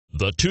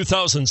The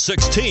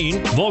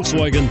 2016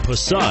 Volkswagen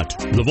Passat.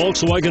 The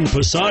Volkswagen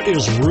Passat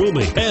is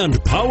roomy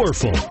and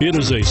powerful. It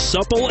is a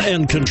supple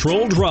and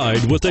controlled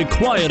ride with a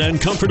quiet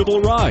and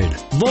comfortable ride.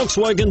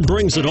 Volkswagen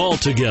brings it all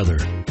together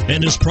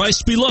and is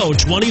priced below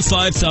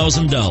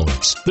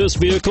 $25,000. This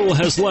vehicle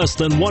has less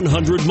than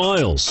 100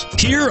 miles.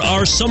 Here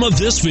are some of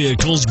this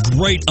vehicle's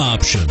great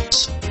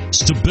options: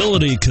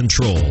 stability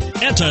control,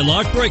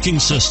 anti-lock braking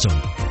system,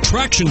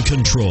 traction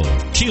control,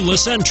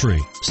 keyless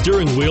entry,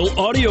 steering wheel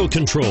audio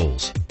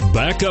controls,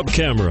 backup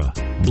camera,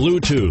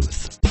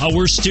 Bluetooth,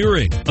 power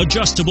steering,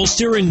 adjustable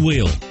steering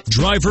wheel,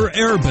 driver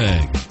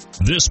airbag.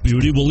 This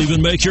beauty will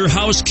even make your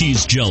house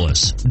keys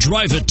jealous.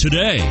 Drive it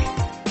today.